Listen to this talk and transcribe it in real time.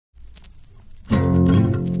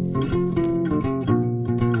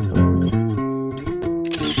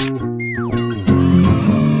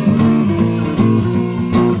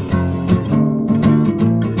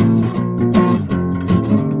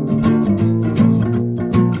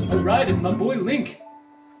Alright, it's my boy Link.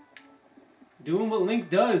 Doing what Link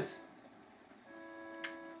does.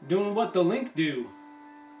 Doing what the Link do.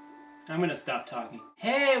 I'm gonna stop talking.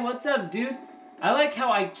 Hey, what's up, dude? I like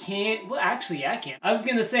how I can't... Well, actually, yeah, I can. I was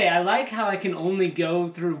gonna say, I like how I can only go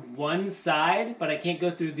through one side, but I can't go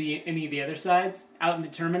through any of the other sides out in the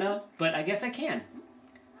Termina, but I guess I can.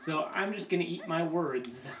 So I'm just gonna eat my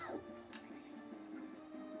words.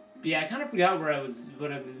 But yeah, I kind of forgot where I was...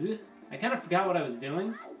 I kind of forgot what I was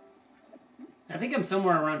doing. I think I'm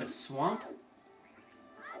somewhere around a swamp.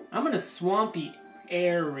 I'm in a swampy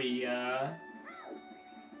area.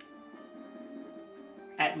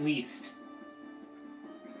 At least.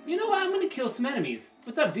 You know what? I'm gonna kill some enemies.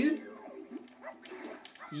 What's up, dude?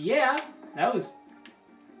 Yeah, that was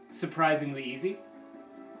surprisingly easy.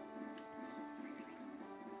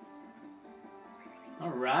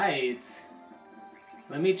 Alright.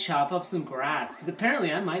 Let me chop up some grass, because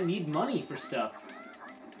apparently I might need money for stuff.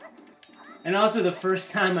 And also, the first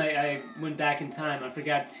time I went back in time, I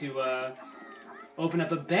forgot to open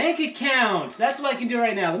up a bank account! That's what I can do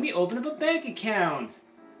right now. Let me open up a bank account!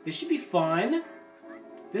 This should be fun.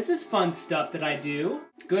 This is fun stuff that I do.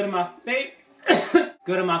 Go to my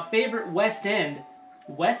go to my favorite West End,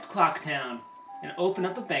 West Clocktown, and open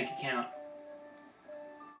up a bank account.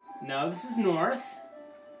 No, this is north.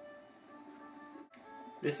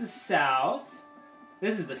 This is south.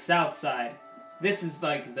 This is the south side. This is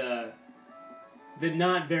like the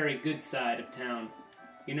not very good side of town.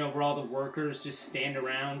 You know, where all the workers just stand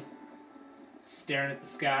around staring at the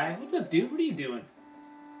sky. What's up, dude? What are you doing?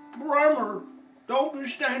 Bremer, don't be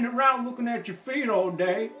standing around looking at your feet all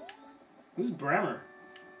day. Who's Bremer?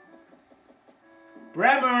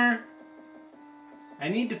 Bremer! I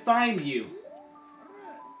need to find you.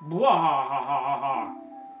 Blah, ha, ha, ha, ha.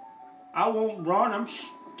 I won't run. I'm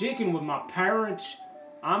sticking with my parents.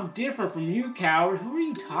 I'm different from you, coward. Who are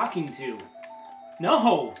you talking to?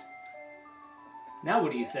 No! Now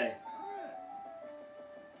what do you say?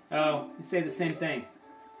 Oh, you say the same thing.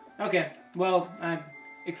 Okay, well,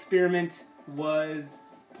 experiment was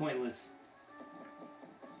pointless.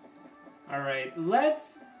 Alright,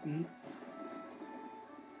 let's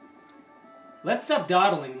stop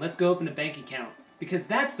dawdling. Let's go open a bank account. Because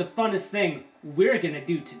that's the funnest thing we're gonna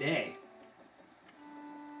do today.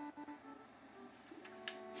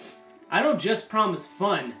 I don't just promise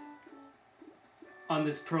fun on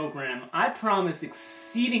this program. I promise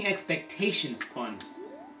exceeding expectations fun.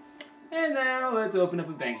 And now let's open up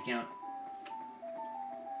a bank account.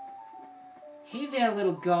 Hey there,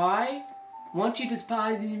 little guy. Won't you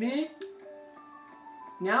deposit me?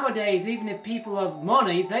 Nowadays, even if people have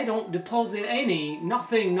money, they don't deposit any.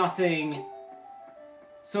 Nothing.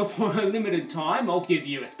 So for a limited time, I'll give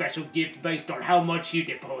you a special gift based on how much you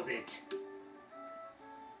deposit.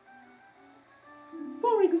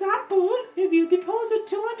 For example, if you deposit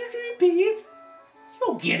 200 rupees,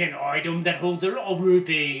 you'll get an item that holds a lot of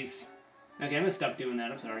rupees. Okay, I'm gonna stop doing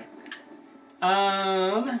that, I'm sorry.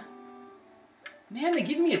 Man, they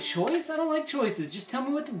give me a choice? I don't like choices, just tell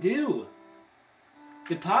me what to do.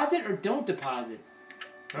 Deposit or don't deposit?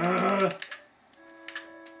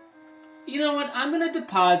 You know what, I'm gonna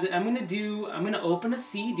deposit, I'm gonna open a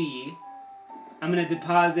CD. I'm gonna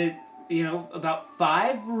deposit, you know, about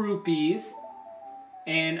 5 rupees.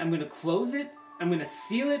 And I'm gonna close it, I'm gonna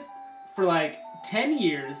seal it for like 10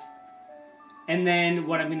 years. And then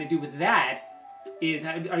what I'm gonna do with that is,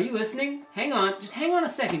 are you listening? Hang on, just hang on a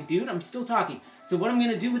second, dude, I'm still talking. So what I'm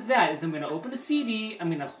gonna do with that is I'm gonna open a CD, I'm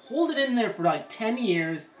gonna hold it in there for like 10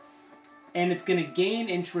 years, and it's gonna gain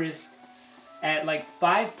interest at like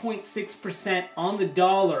 5.6% on the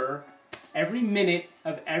dollar every minute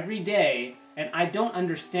of every day, and I don't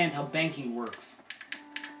understand how banking works.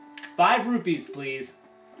 5 rupees, please.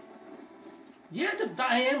 Yeah,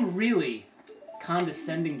 I am really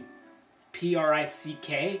condescending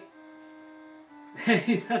P-R-I-C-K.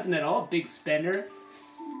 Nothing at all, big spender.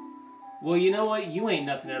 Well, you know what? You ain't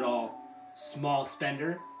nothing at all, small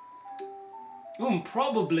spender.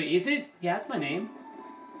 Probably. Is it? Yeah, that's my name.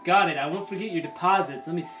 Got it. I won't forget your deposits.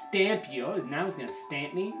 Let me stamp you. Oh, now he's gonna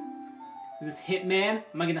stamp me? Is this Hitman?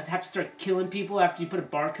 Am I gonna have to start killing people after you put a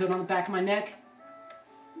barcode on the back of my neck?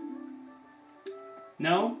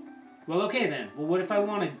 No? Well, okay then. Well, what if I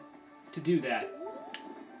wanted to do that?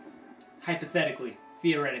 Hypothetically.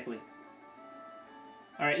 Theoretically.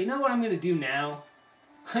 Alright, you know what I'm gonna do now?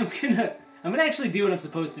 I'm gonna actually do what I'm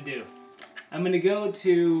supposed to do. I'm gonna go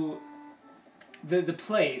to the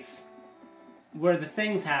place where the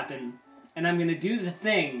things happen, and I'm gonna do the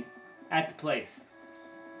thing at the place.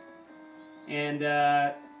 And,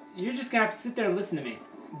 you're just gonna have to sit there and listen to me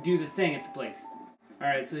do the thing at the place.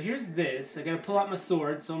 Alright, so here's this. I gotta pull out my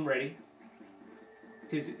sword, so I'm ready.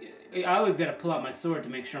 Because I always gotta pull out my sword to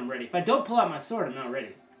make sure I'm ready. If I don't pull out my sword, I'm not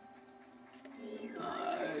ready.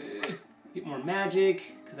 Get more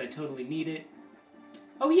magic, because I totally need it.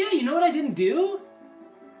 Oh yeah, you know what I didn't do?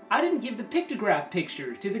 I didn't give the pictograph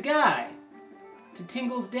picture to the guy. To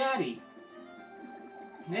Tingle's daddy.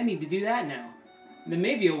 I need to do that now. And then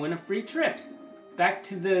maybe I'll win a free trip. Back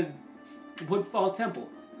to the Woodfall Temple.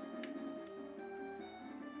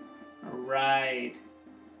 Alright.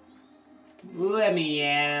 Let me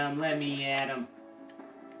at him.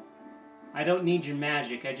 I don't need your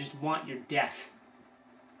magic, I just want your death.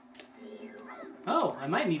 Oh, I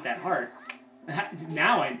might need that heart.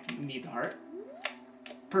 Now I need the heart.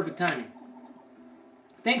 Perfect timing.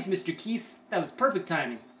 Thanks, Mr. Keese. That was perfect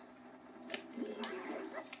timing.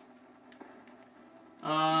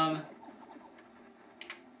 I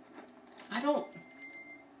don't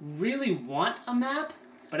really want a map,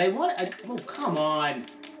 but I want. Oh, come on!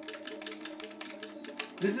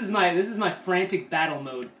 This is my frantic battle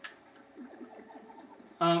mode.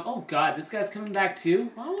 Oh God, this guy's coming back too.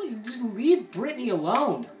 Why don't you just leave Brittany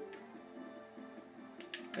alone?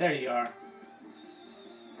 There you are.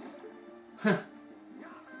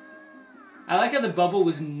 I like how the bubble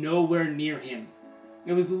was nowhere near him.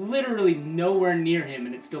 It was literally nowhere near him,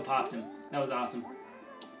 and it still popped him. That was awesome.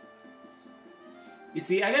 You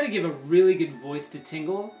see, I gotta give a really good voice to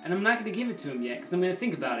Tingle, and I'm not gonna give it to him yet, because I'm gonna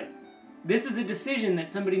think about it. This is a decision that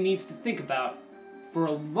somebody needs to think about for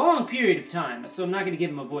a long period of time, so I'm not gonna give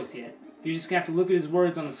him a voice yet. You're just gonna have to look at his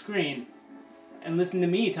words on the screen, and listen to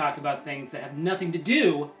me talk about things that have nothing to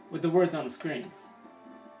do with the words on the screen.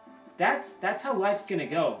 That's how life's gonna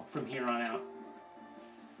go from here on out.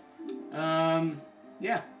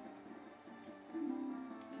 Yeah.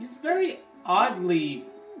 He's very oddly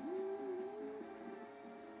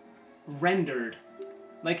rendered.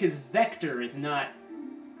 Like his vector is not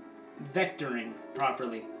vectoring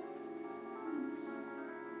properly.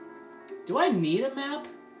 Do I need a map?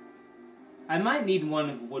 I might need one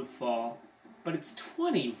of Woodfall, but it's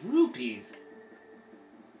 20 rupees.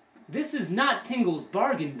 This is not Tingle's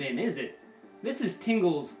bargain bin, is it? This is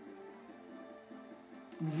Tingle's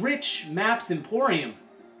rich maps emporium.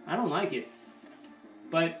 I don't like it.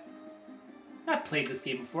 But I've played this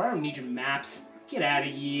game before. I don't need your maps. Get out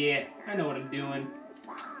of here. I know what I'm doing.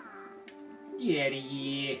 Get out of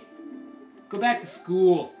here. Go back to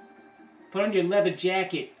school. Put on your leather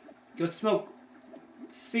jacket. Go smoke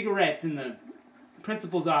cigarettes in the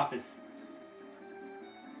principal's office.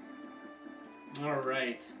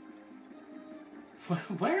 Alright.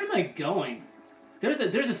 Where am I going? There's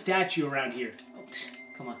a statue around here. Oh,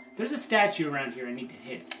 come on. There's a statue around here I need to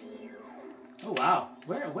hit. Oh wow.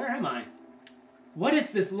 Where am I? What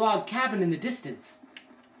is this log cabin in the distance?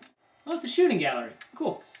 Oh, it's a shooting gallery.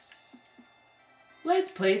 Cool.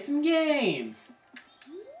 Let's play some games.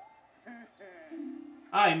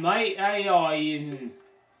 Yeah, I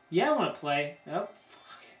want to play. Oh,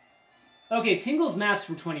 fuck. Okay, Tingle's maps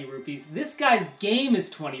were 20 rupees. This guy's game is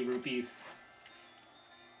 20 rupees.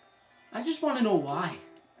 I just want to know why.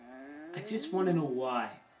 I just want to know why.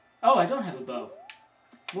 Oh, I don't have a bow.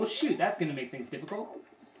 Well, shoot, that's going to make things difficult.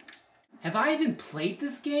 Have I even played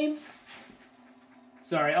this game?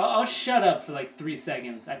 Sorry, I'll shut up for like 3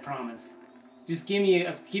 seconds, I promise. Just give me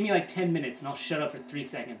like 10 minutes and I'll shut up for 3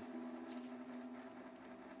 seconds.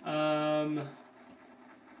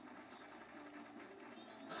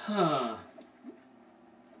 Huh.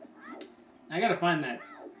 I gotta find that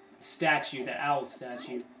statue, that owl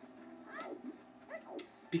statue.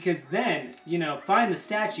 Because then, you know, find the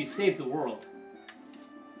statue, save the world.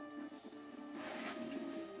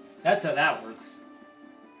 That's how that works.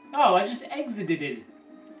 Oh, I just exited it.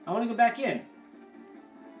 I want to go back in.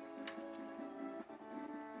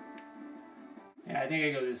 Yeah, I think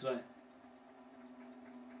I go this way.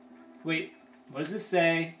 Wait, what does this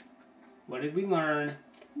say? What did we learn?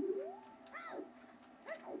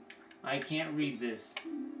 I can't read this.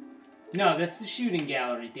 No, that's the shooting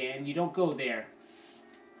gallery, Dan. You don't go there.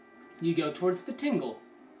 You go towards the Tingle.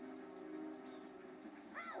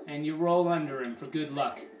 And you roll under him for good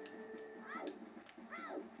luck.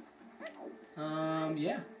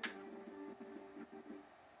 Yeah.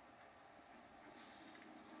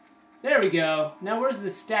 There we go. Now where's the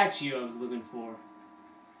statue I was looking for?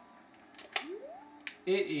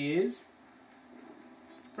 It is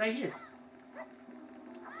right here.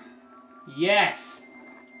 Yes!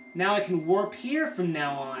 Now I can warp here from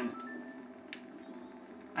now on.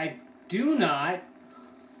 I do not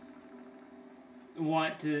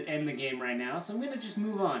want to end the game right now, so I'm gonna just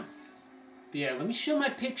move on. But yeah, let me show my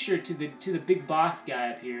picture to the big boss guy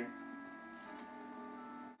up here.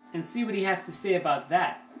 and see what he has to say about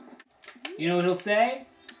that. You know what he'll say?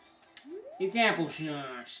 It's apple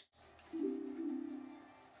shush.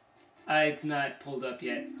 It's not pulled up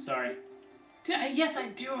yet. Sorry. Yes, I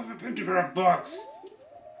do have a picture of books.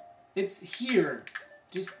 It's here.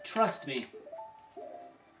 Just trust me.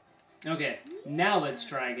 Okay, now let's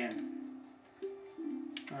try again.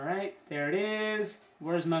 Alright, there it is.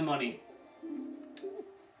 Where's my money?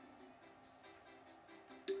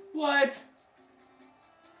 What?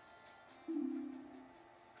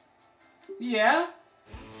 Yeah?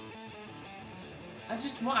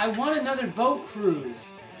 I want another boat cruise.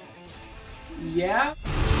 Yeah?